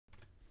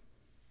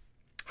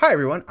Hi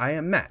everyone, I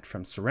am Matt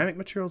from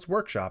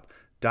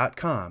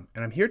ceramicmaterialsworkshop.com,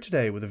 and I'm here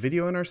today with a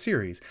video in our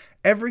series,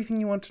 Everything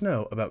You Want to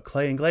Know About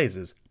Clay and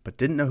Glazes, but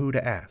Didn't Know Who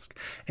to Ask.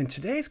 And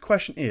today's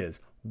question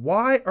is,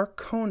 why are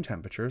cone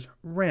temperatures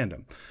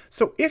random?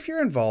 So if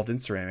you're involved in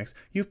ceramics,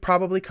 you've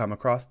probably come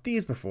across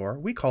these before.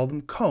 We call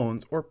them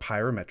cones or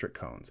pyrometric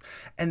cones.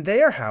 And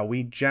they are how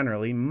we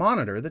generally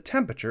monitor the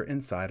temperature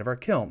inside of our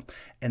kiln.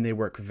 And they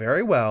work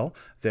very well,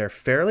 they're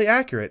fairly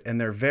accurate, and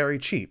they're very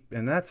cheap.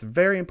 And that's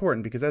very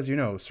important because, as you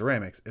know,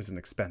 ceramics is an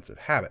expensive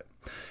habit.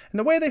 And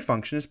the way they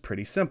function is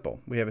pretty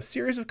simple. We have a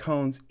series of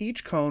cones,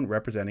 each cone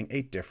representing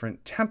a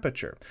different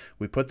temperature.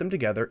 We put them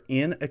together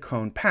in a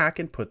cone pack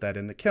and put that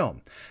in the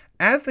kiln.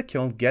 As the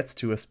kiln gets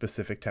to a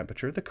specific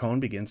temperature, the cone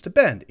begins to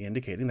bend,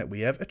 indicating that we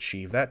have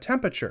achieved that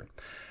temperature.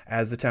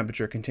 As the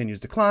temperature continues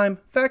to climb,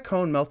 that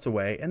cone melts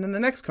away, and then the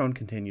next cone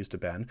continues to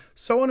bend,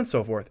 so on and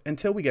so forth,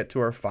 until we get to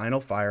our final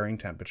firing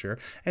temperature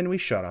and we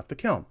shut off the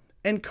kiln.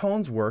 And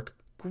cones work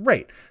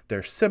great.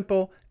 They're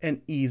simple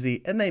and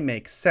easy, and they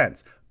make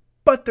sense.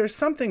 But there's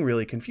something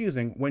really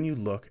confusing when you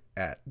look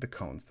at the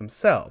cones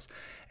themselves,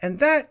 and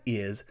that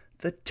is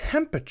the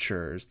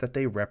temperatures that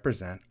they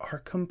represent are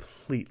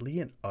completely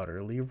and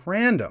utterly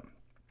random.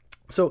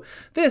 So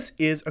this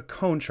is a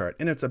cone chart,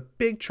 and it's a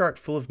big chart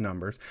full of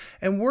numbers,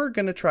 and we're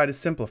going to try to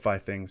simplify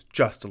things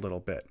just a little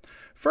bit.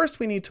 First,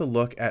 we need to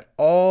look at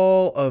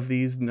all of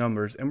these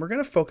numbers, and we're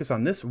going to focus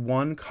on this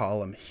one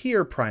column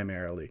here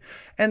primarily.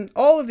 And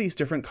all of these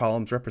different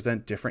columns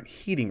represent different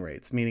heating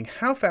rates, meaning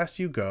how fast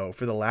you go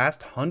for the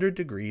last 100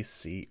 degrees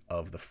C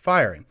of the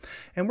firing.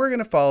 And we're going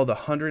to follow the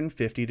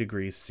 150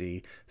 degrees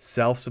C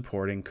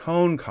self-supporting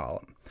cone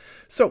column.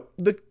 So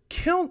the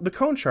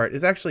cone chart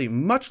is actually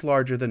much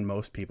larger than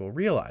most people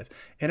realize,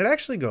 and it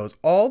actually goes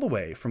all the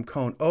way from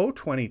cone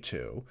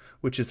 022,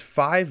 which is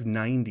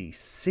 590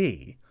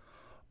 C,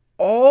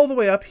 all the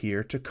way up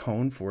here to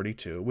cone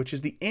 42, which is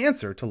the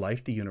answer to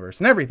life, the universe,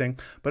 and everything,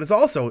 but it's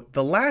also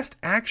the last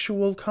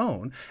actual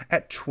cone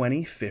at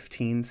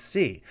 2015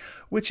 C,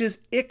 which is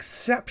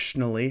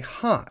exceptionally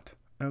hot.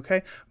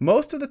 Okay,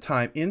 most of the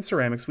time in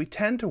ceramics, we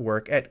tend to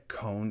work at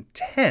cone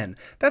 10.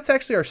 That's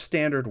actually our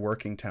standard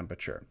working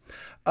temperature.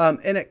 And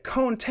at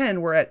cone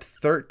 10, we're at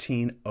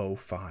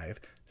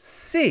 1305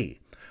 C,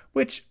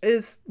 which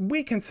is,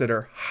 we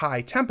consider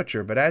high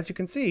temperature. But as you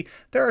can see,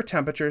 there are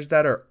temperatures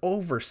that are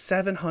over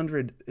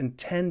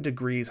 710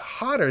 degrees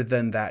hotter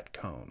than that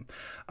cone.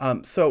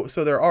 So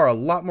there are a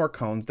lot more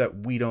cones that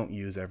we don't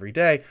use every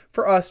day.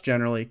 For us,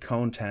 generally,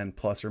 cone 10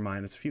 plus or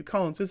minus a few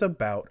cones is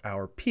about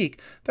our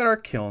peak that our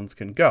kilns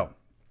can go.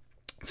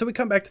 So we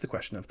come back to the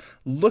question of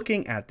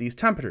looking at these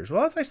temperatures.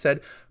 Well, as I said,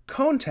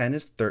 cone 10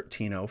 is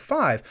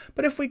 1305,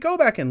 but if we go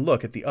back and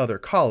look at the other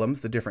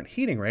columns, the different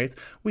heating rates,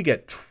 we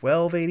get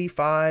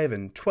 1285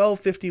 and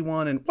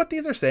 1251, and what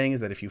these are saying is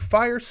that if you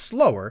fire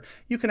slower,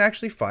 you can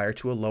actually fire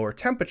to a lower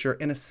temperature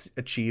and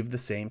achieve the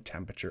same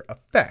temperature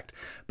effect.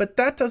 But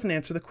that doesn't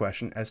answer the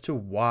question as to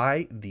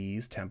why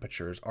these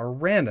temperatures are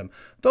random.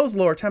 Those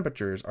lower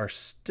temperatures are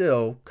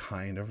still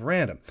kind of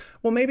random.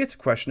 Well, maybe it's a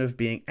question of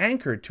being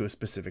anchored to a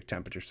specific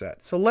temperature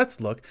set. So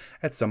let's look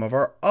at some of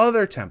our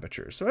other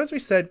temperatures. So as we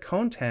said,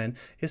 cone 10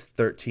 is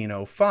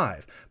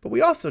 1305, but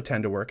we also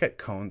tend to work at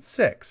cone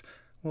 6.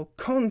 Well,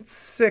 cone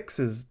 6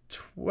 is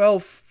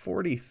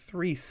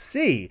 1243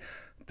 C.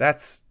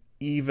 That's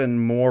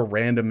even more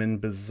random and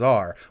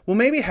bizarre. Well,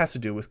 maybe it has to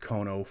do with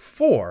cone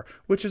 04,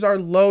 which is our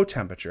low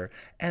temperature,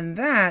 and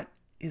that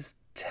is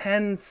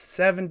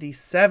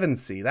 1077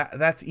 C.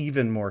 That's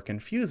even more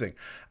confusing.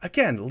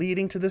 Again,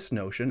 leading to this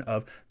notion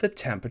of the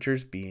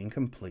temperatures being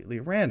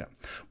completely random.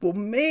 Well,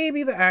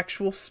 maybe the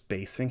actual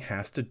spacing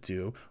has to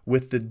do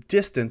with the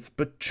distance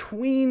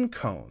between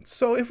cones.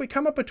 So if we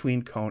come up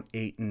between cone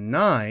 8 and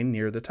 9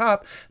 near the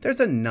top,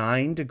 there's a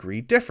 9-degree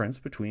difference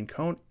between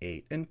cone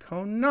 8 and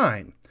cone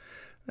 9.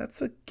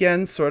 That's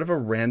again sort of a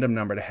random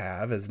number to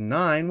have as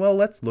 9. Well,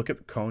 let's look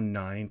at cone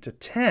 9 to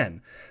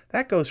 10.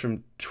 That goes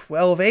from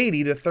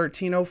 1280 to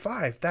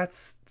 1305.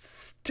 That's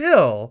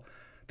a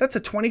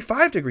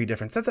 25-degree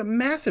difference. That's a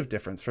massive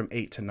difference from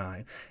 8 to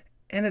 9.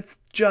 And it's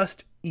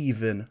just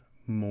even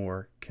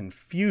more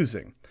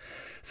confusing.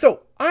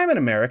 So I'm an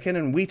American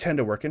and we tend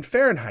to work in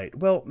Fahrenheit.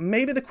 Well,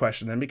 maybe the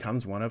question then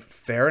becomes one of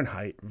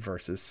Fahrenheit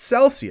versus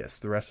Celsius.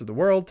 The rest of the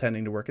world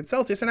tending to work in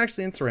Celsius, and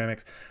actually in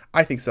ceramics,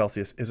 I think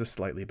Celsius is a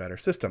slightly better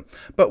system.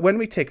 But when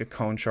we take a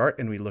cone chart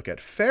and we look at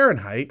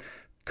Fahrenheit,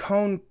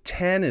 cone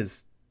 10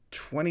 is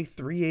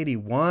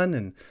 2381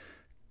 and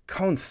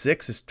cone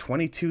 6 is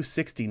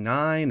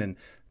 2269 and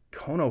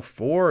cone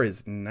 04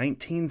 is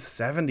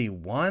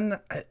 1971.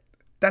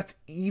 That's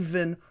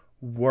even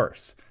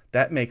worse.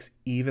 That makes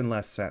even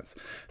less sense.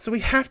 So we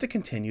have to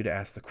continue to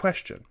ask the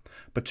question.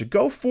 But to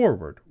go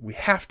forward, we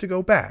have to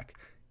go back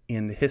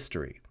in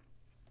history.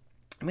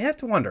 And we have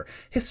to wonder,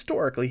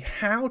 historically,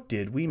 how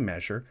did we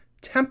measure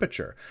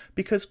temperature?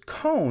 Because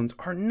cones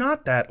are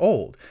not that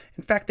old.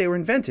 In fact, they were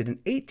invented in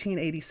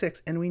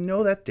 1886, and we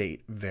know that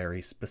date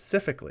very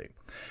specifically.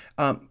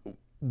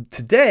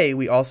 Today,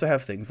 we also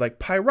have things like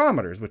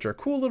pyrometers, which are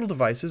cool little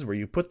devices where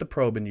you put the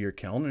probe into your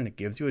kiln and it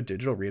gives you a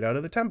digital readout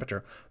of the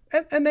temperature.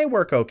 And they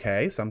work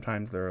okay.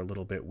 Sometimes they're a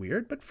little bit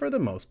weird, but for the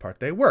most part,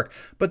 they work.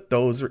 But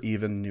those are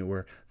even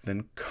newer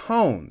than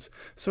cones.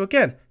 So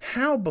again,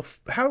 how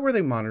were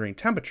they monitoring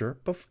temperature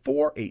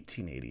before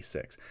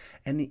 1886?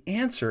 And the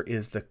answer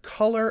is the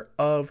color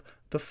of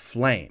the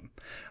flame.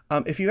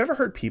 If you've ever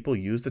heard people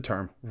use the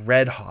term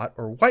red hot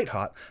or white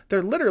hot,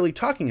 they're literally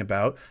talking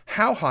about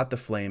how hot the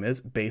flame is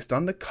based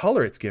on the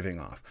color it's giving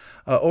off.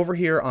 Over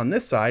here on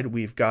this side,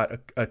 we've got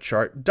a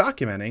chart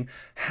documenting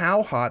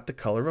how hot the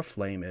color of a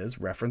flame is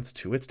referenced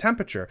to its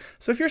temperature.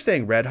 So if you're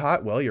saying red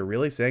hot, well, you're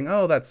really saying,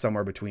 oh, that's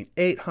somewhere between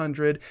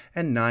 800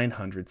 and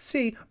 900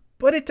 C.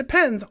 But it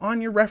depends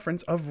on your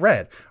reference of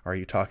red. Are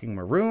you talking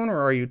maroon, or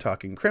are you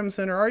talking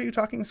crimson, or are you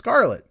talking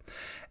scarlet?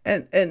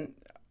 And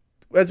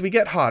as we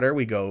get hotter,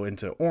 we go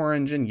into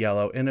orange and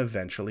yellow and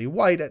eventually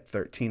white at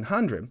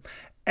 1300.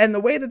 And the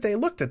way that they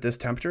looked at this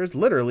temperature is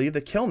literally the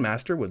kiln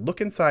master would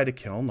look inside a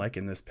kiln, like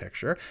in this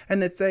picture,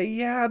 and they'd say,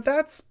 yeah,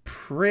 that's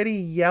pretty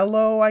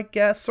yellow, I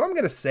guess. So I'm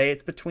going to say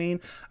it's between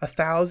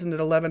 1000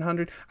 and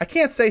 1100. I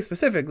can't say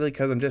specifically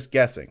because I'm just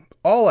guessing.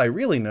 All I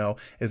really know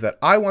is that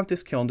I want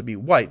this kiln to be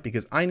white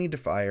because I need to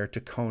fire to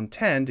cone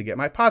 10 to get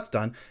my pots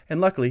done, and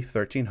luckily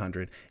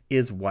 1300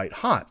 is white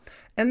hot.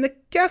 And the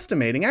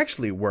guesstimating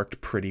actually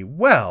worked pretty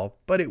well,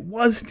 but it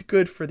wasn't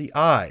good for the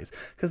eyes,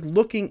 because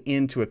looking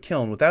into a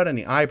kiln without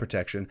any eye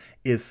protection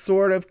is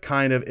sort of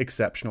kind of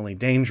exceptionally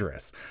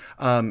dangerous,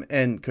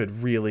 and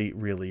could really,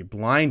 really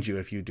blind you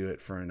if you do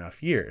it for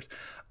enough years.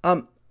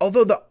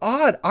 Although the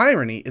odd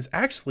irony is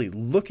actually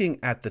looking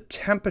at the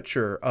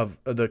temperature of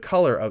the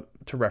color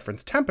to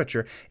reference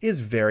temperature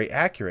is very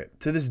accurate.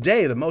 To this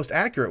day, the most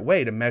accurate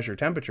way to measure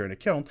temperature in a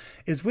kiln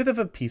is with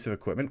a piece of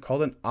equipment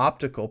called an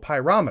optical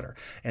pyrometer.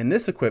 And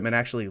this equipment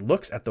actually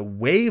looks at the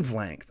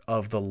wavelength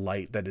of the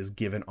light that is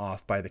given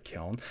off by the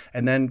kiln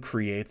and then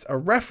creates a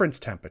reference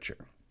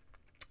temperature.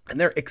 And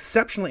they're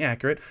exceptionally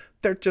accurate.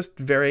 They're just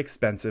very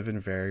expensive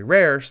and very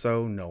rare,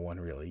 so no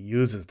one really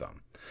uses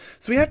them.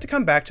 So we have to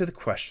come back to the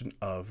question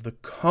of the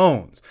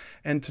cones.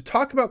 And to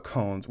talk about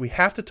cones, we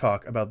have to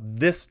talk about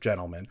this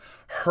gentleman,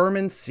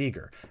 Hermann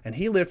Seeger. And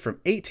he lived from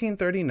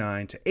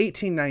 1839 to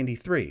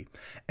 1893.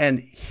 And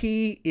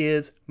he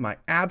is my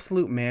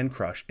absolute man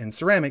crush in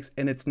ceramics,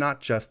 and it's not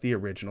just the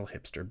original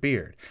hipster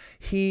beard.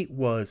 He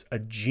was a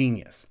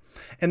genius.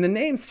 And the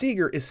name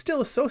Seeger is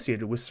still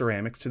associated with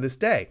ceramics to this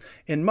day.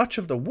 In much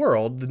of the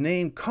world, the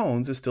name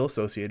cones is still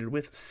associated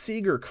with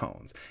Seeger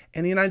cones.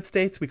 In the United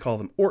States, we call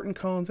them Orton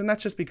cones, and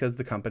that's just because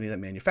the company that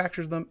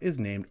manufactures them is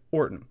named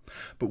Orton.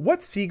 But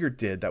what Seeger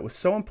did that was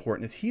so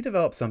important is he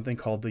developed something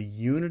called the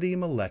unity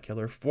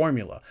molecular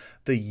formula,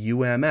 the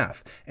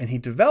U.M.F. And he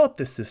developed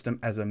this system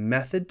as a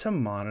method to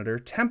monitor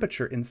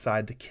temperature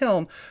inside the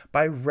kiln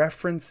by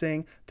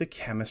referencing the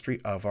chemistry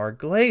of our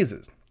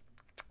glazes.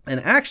 And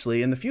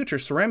actually, in the future,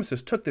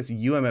 ceramicists took this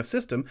U.M.F.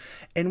 system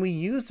and we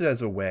used it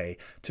as a way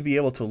to be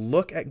able to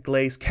look at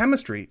glaze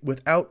chemistry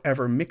without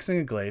ever mixing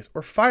a glaze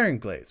or firing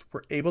glaze.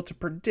 We're able to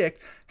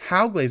predict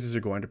how glazes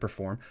are going to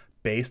perform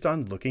based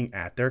on looking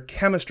at their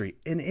chemistry.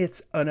 And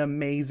it's an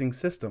amazing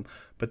system,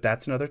 but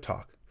that's another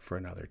talk for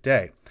another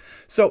day.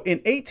 So in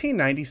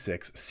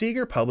 1896,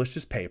 Seeger published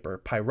his paper,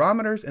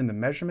 Pyrometers in the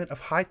Measurement of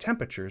High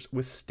Temperatures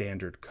with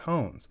Standard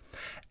Cones.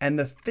 And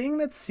the thing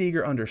that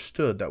Seeger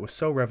understood that was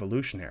so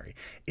revolutionary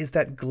is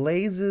that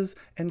glazes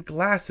and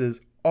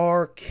glasses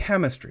are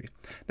chemistry.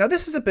 Now,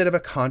 this is a bit of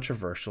a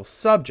controversial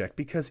subject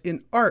because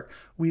in art,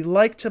 we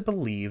like to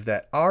believe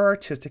that our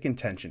artistic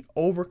intention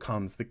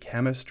overcomes the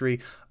chemistry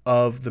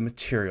of the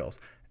materials.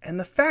 And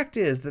the fact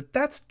is that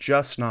that's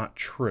just not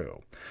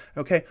true.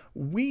 Okay,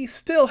 we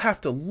still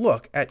have to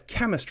look at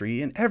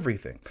chemistry in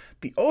everything.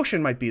 The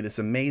ocean might be this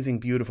amazing,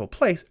 beautiful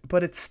place,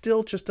 but it's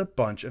still just a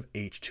bunch of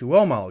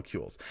H2O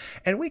molecules.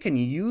 And we can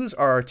use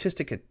our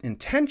artistic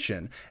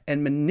intention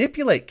and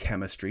manipulate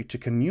chemistry to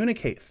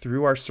communicate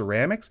through our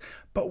ceramics,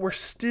 but we're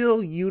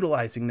still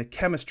utilizing the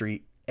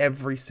chemistry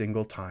every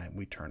single time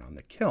we turn on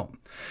the kiln.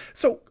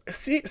 So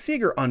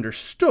Seeger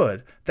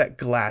understood that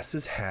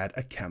glasses had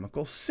a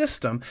chemical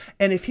system,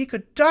 and if he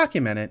could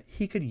document it,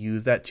 he could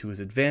use that to his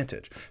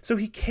advantage. So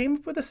he came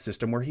up with a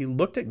system where he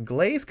looked at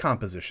glaze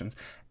compositions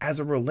as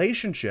a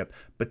relationship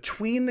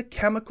between the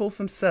chemicals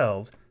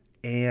themselves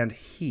and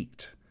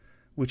heat,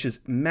 which is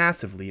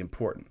massively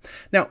important.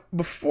 Now,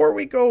 before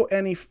we go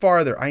any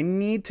farther, I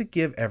need to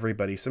give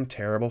everybody some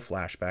terrible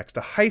flashbacks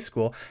to high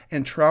school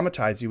and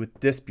traumatize you with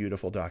this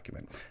beautiful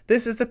document.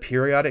 This is the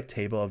periodic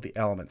table of the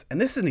elements,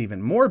 and this is an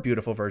even more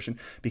beautiful version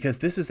because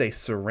this is a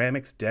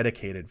ceramics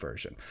dedicated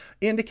version,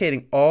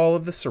 indicating all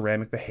of the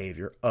ceramic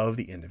behavior of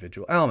the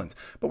individual elements.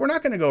 But we're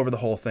not going to go over the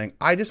whole thing.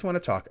 I just want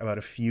to talk about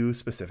a few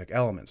specific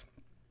elements.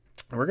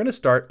 And we're going to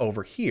start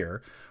over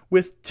here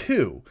with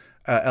 2,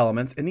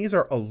 elements, and these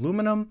are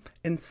aluminum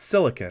and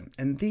silicon.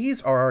 And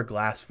these are our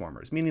glass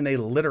formers, meaning they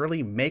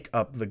literally make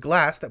up the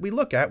glass that we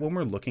look at when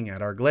we're looking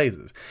at our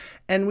glazes.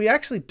 And we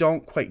actually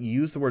don't quite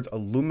use the words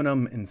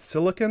aluminum and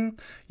silicon.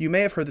 You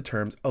may have heard the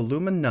terms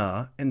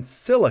alumina and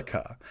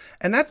silica,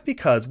 and that's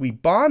because we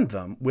bond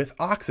them with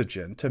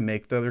oxygen to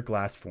make their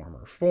glass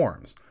former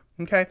forms.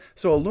 Okay,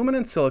 so alumina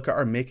and silica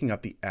are making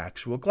up the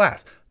actual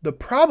glass. The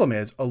problem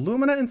is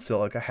alumina and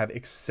silica have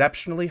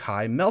exceptionally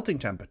high melting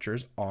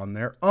temperatures on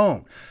their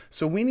own.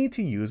 So we need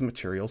to use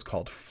materials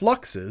called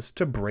fluxes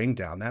to bring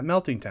down that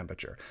melting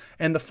temperature.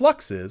 And the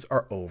fluxes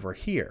are over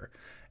here.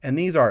 And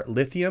these are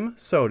lithium,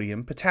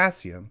 sodium,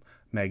 potassium,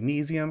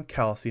 magnesium,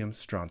 calcium,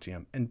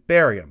 strontium, and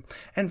barium.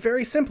 And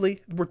very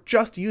simply, we're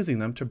just using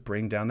them to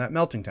bring down that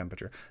melting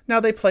temperature. Now,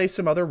 they play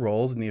some other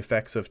roles in the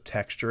effects of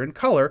texture and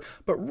color,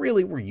 but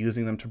really we're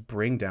using them to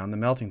bring down the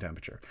melting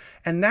temperature.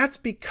 And that's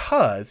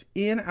because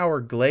in our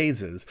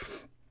glazes,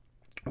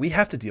 we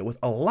have to deal with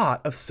a lot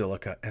of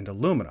silica and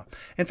alumina.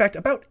 In fact,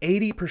 about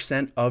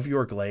 80% of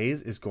your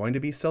glaze is going to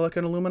be silica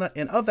and alumina,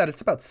 and of that, it's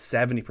about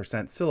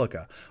 70%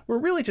 silica. We're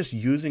really just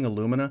using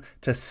alumina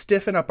to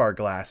stiffen up our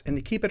glass and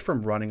to keep it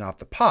from running off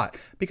the pot,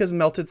 because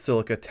melted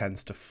silica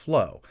tends to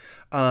flow.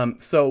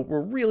 So we're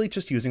really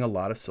just using a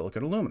lot of silica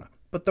and alumina.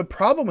 But the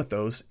problem with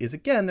those is,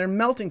 again, their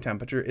melting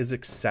temperature is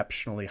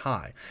exceptionally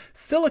high.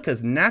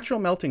 Silica's natural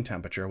melting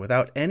temperature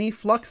without any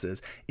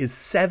fluxes is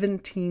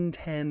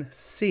 1710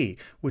 C,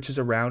 which is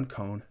around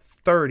cone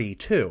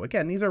 32.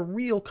 Again, these are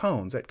real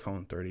cones at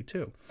cone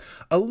 32.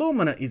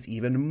 Alumina is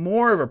even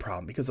more of a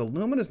problem because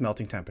alumina's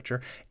melting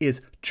temperature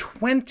is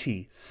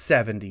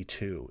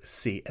 2072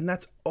 C, and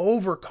that's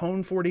over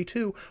cone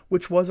 42,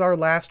 which was our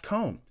last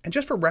cone. And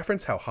just for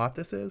reference how hot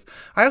this is,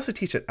 I also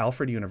teach at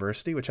Alfred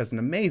University, which has an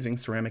amazing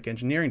ceramic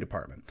engineering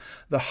department.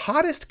 The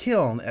hottest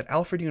kiln at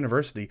Alfred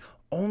University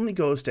only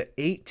goes to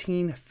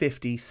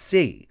 1850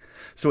 C.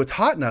 So it's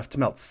hot enough to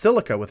melt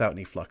silica without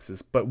any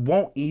fluxes, but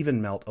won't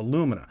even melt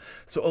alumina.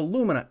 So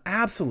alumina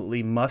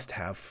absolutely must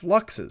have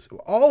fluxes.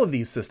 All of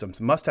these systems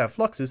must have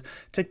fluxes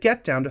to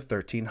get down to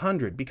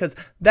 1300, because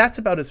that's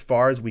about as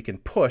far as we can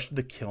push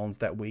the kilns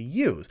that we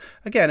use.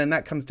 Again, and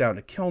that comes down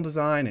to kiln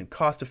design and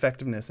cost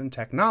effectiveness and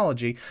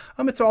technology.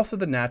 It's also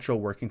the natural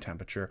working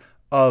temperature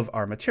of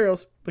our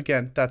materials.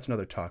 Again, that's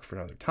another talk for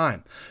another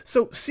time.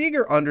 So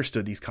Seeger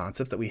understood these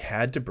concepts, that we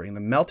had to bring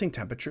the melting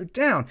temperature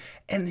down,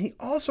 and he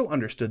also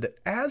understood that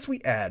as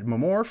we add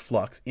more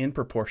flux in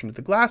proportion to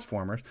the glass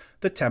formers,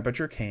 the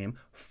temperature came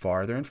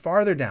farther and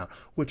farther down,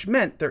 which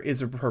meant there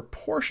is a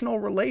proportional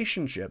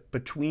relationship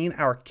between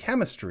our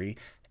chemistry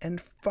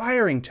and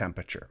firing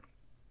temperature.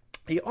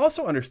 He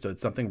also understood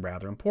something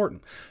rather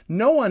important.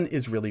 No one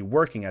is really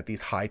working at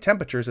these high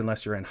temperatures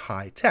unless you're in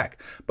high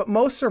tech, but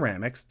most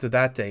ceramics to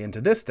that day and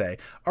to this day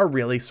are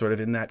really sort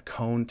of in that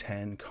cone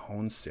 10,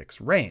 cone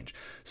 6 range.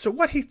 So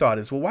what he thought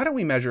is, well, why don't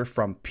we measure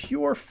from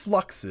pure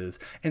fluxes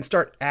and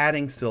start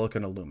adding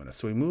silicon alumina?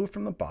 So we move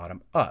from the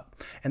bottom up.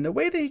 And the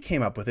way that he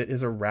came up with it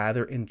is a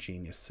rather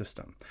ingenious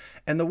system.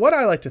 And what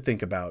I like to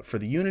think about for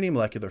the unity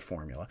molecular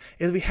formula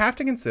is we have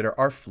to consider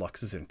our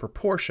fluxes in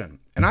proportion.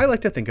 And I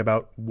like to think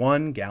about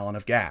 1 gallon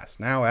of gas.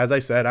 Now, as I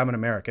said, I'm an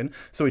American,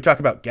 so we talk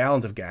about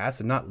gallons of gas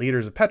and not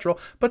liters of petrol,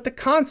 but the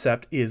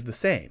concept is the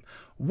same.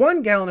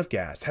 1 gallon of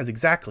gas has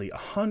exactly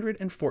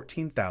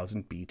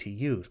 114,000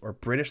 BTUs, or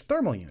British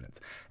thermal units,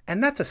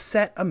 and that's a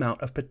set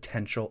amount of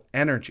potential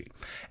energy.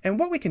 And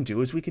what we can do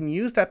is we can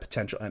use that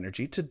potential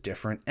energy to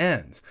different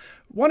ends.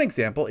 One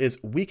example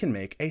is we can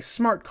make a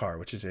smart car,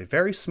 which is a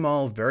very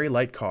small, very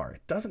light car.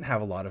 It doesn't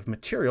have a lot of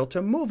material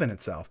to move in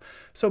itself.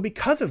 So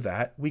because of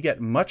that, we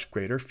get much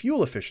greater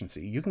fuel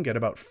efficiency. You can get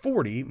about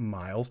 40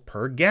 miles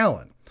per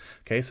gallon.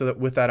 Okay, so that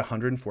with that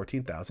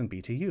 114,000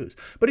 BTUs.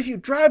 But if you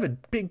drive a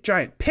big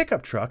giant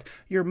pickup truck,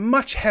 you're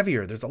much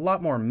heavier. There's a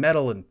lot more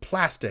metal and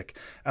plastic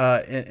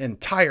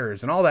and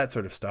tires and all that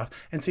sort of stuff.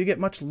 And so you get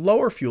much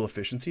lower fuel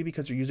efficiency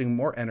because you're using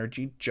more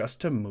energy just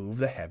to move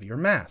the heavier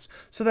mass.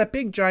 So that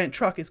big giant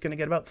truck is going to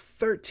get about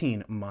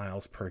 13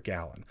 miles per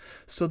gallon.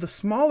 So the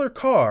smaller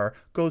car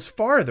goes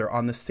farther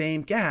on the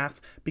same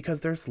gas because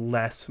there's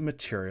less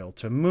material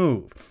to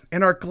move.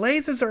 And our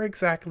glazes are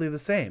exactly the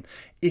same.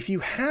 If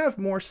you have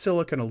more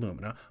silicon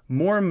alumina,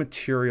 more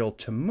material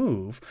to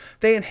move,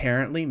 they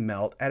inherently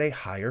melt at a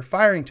higher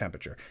firing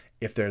temperature.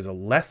 If there's a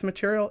less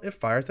material, it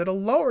fires at a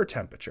lower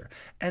temperature.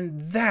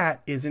 And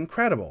that is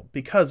incredible,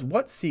 because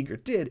what Seeger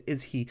did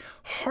is he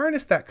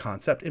harnessed that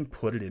concept and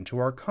put it into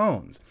our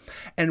cones.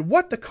 And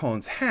what the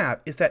cones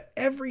have is that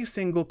every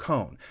single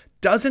cone,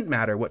 doesn't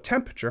matter what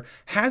temperature,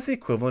 has the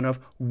equivalent of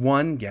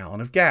 1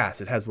 gallon of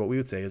gas. It has what we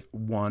would say is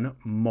 1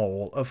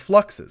 mole of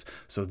fluxes.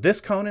 So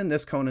this cone and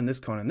this cone and this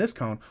cone and this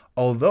cone,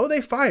 although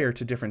they fire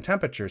to different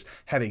temperatures,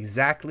 have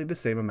exactly the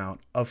same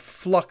amount of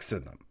flux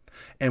in them.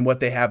 And what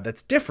they have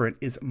that's different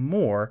is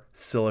more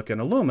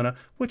silicon alumina,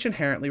 which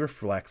inherently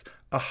reflects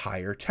a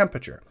higher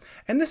temperature.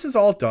 And this is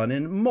all done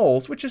in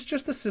moles, which is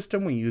just the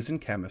system we use in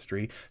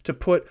chemistry to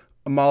put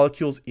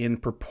molecules in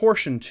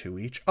proportion to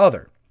each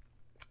other.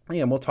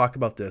 And we'll talk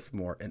about this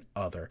more in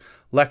other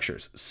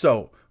lectures.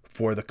 So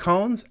For the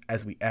cones,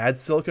 as we add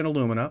silicon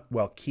alumina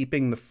while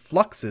keeping the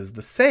fluxes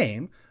the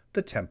same,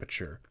 the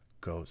temperature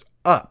goes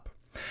up.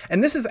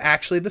 And this is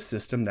actually the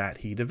system that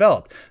he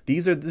developed.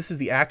 This is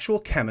the actual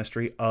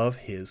chemistry of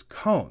his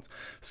cones.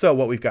 So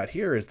what we've got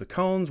here is the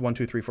cones, 1,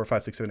 2, 3, 4,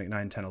 5, 6, 7, 8,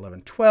 9, 10,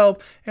 11,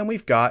 12, and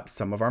we've got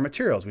some of our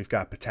materials. We've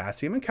got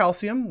potassium and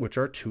calcium, which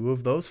are two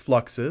of those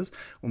fluxes,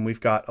 and we've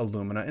got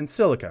alumina and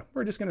silica.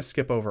 We're just going to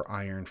skip over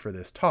iron for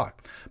this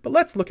talk. But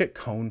let's look at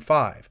cone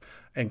 5.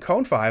 In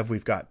cone 5,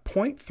 we've got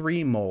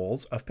 0.3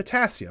 moles of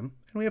potassium,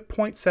 and we have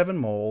 0.7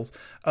 moles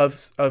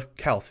of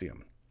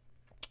calcium.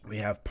 We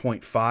have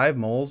 0.5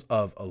 moles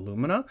of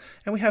alumina,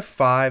 and we have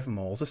 5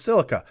 moles of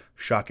silica.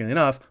 Shockingly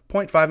enough,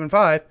 0.5 and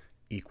 5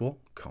 equal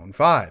cone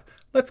 5.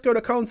 Let's go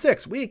to cone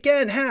 6. We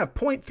again have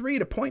 0.3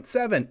 to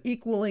 0.7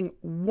 equaling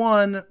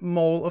 1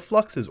 mole of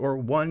fluxes, or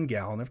 1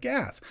 gallon of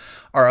gas.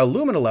 Our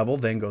alumina level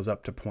then goes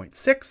up to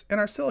 0.6, and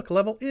our silica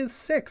level is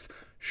 6.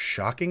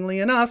 Shockingly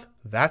enough,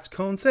 that's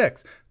cone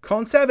 6.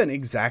 Cone 7,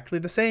 exactly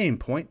the same.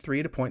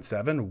 0.3 to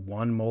 0.7,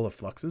 1 mole of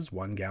fluxes,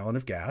 1 gallon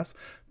of gas.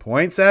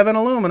 0.7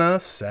 alumina,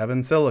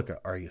 7 silica.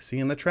 Are you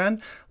seeing the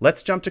trend?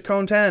 Let's jump to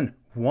cone 10.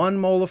 1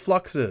 mole of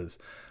fluxes.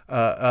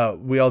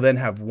 We'll then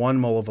have 1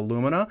 mole of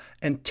alumina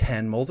and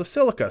 10 moles of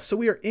silica. So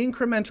we are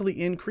incrementally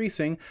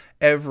increasing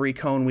every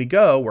cone we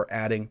go. We're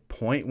adding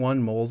 0.1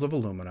 moles of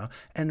alumina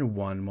and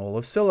 1 mole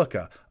of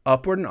silica,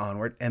 upward and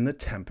onward, and the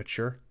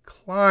temperature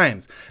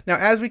climbs. Now,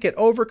 as we get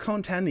over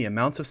cone 10, the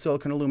amounts of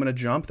silicon alumina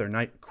jump. They're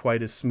not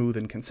quite as smooth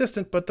and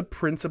consistent, but the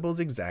principle is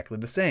exactly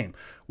the same.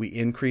 We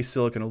increase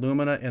silicon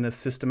alumina in a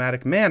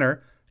systematic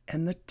manner,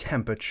 and the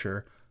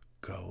temperature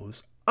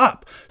goes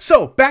up.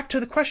 So back to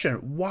the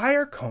question, why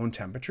are cone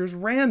temperatures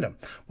random?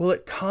 Well,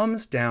 it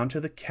comes down to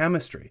the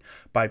chemistry.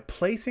 By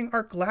placing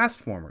our glass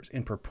formers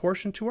in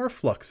proportion to our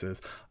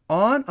fluxes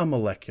on a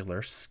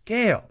molecular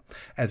scale.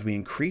 As we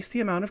increase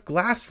the amount of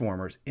glass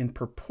formers in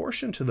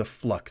proportion to the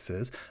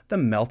fluxes, the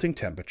melting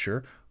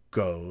temperature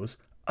goes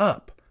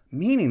up.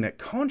 Meaning that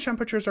cone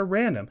temperatures are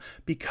random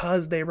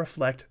because they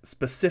reflect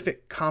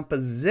specific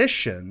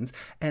compositions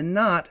and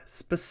not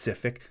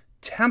specific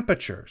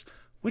temperatures,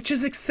 which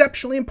is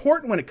exceptionally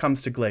important when it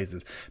comes to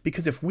glazes,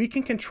 because if we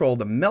can control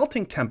the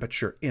melting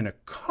temperature in a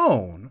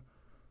cone,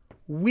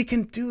 we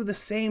can do the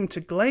same to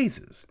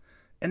glazes.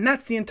 And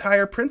that's the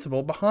entire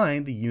principle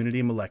behind the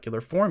unity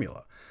molecular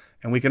formula.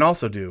 And we can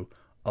also do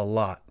a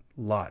lot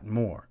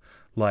more,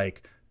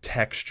 like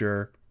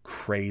texture,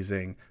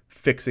 crazing,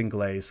 fixing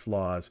glaze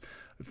flaws,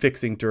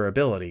 fixing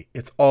durability.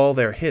 It's all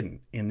there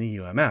hidden in the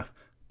U.M.F.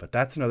 But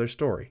that's another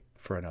story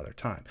for another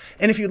time.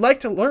 And if you'd like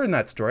to learn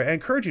that story, I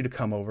encourage you to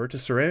come over to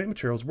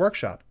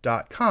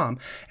ceramicmaterialsworkshop.com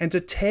and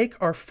to take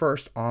our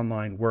first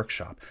online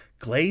workshop,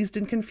 Glazed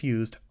and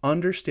Confused,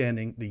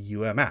 Understanding the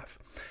U.M.F.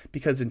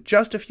 Because in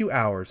just a few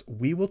hours,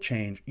 we will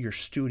change your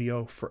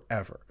studio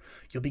forever.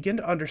 You'll begin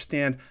to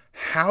understand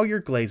how your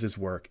glazes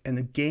work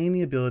and gain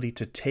the ability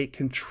to take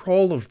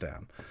control of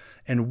them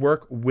and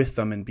work with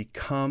them and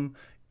become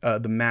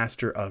the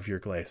master of your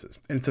glazes.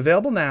 And it's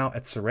available now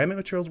at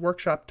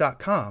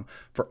ceramicmaterialsworkshop.com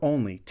for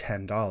only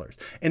 $10.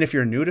 And if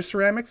you're new to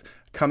ceramics,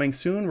 coming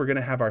soon, we're going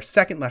to have our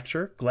second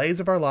lecture, Glaze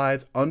of Our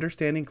Lives,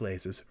 Understanding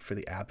Glazes for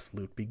the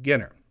Absolute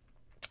Beginner.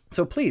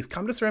 So please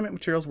come to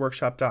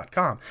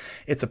ceramicmaterialsworkshop.com.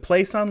 It's a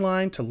place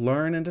online to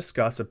learn and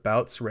discuss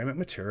about ceramic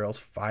materials,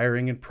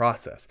 firing, and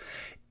process.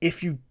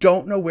 If you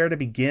don't know where to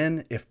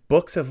begin, if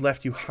books have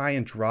left you high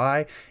and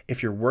dry,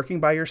 if you're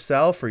working by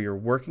yourself or you're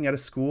working at a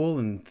school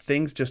and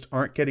things just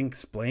aren't getting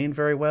explained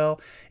very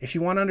well, if you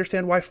want to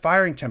understand why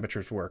firing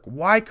temperatures work,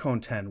 why cone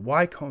 10,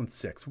 why cone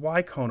 6,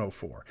 why cone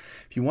 04,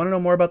 if you want to know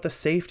more about the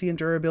safety and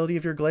durability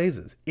of your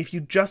glazes, if you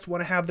just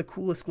want to have the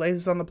coolest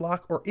glazes on the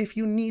block, or if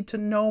you need to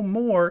know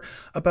more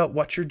about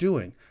what you're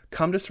doing,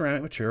 come to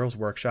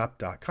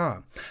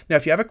ceramicmaterialsworkshop.com. Now,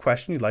 if you have a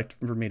question you'd like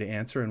for me to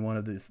answer in one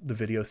of the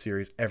video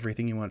series,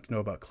 Everything You Want to Know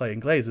About Clay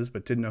and Glazes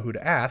but didn't know who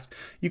to ask,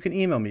 you can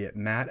email me at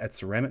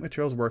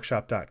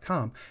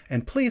matt@ceramicmaterialsworkshop.com,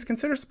 and please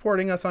consider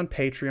supporting us on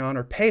Patreon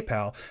or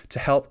PayPal to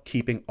help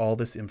keeping all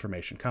this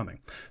information coming.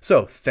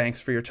 So thanks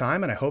for your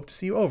time, and I hope to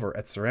see you over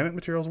at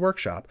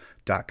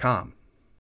ceramicmaterialsworkshop.com.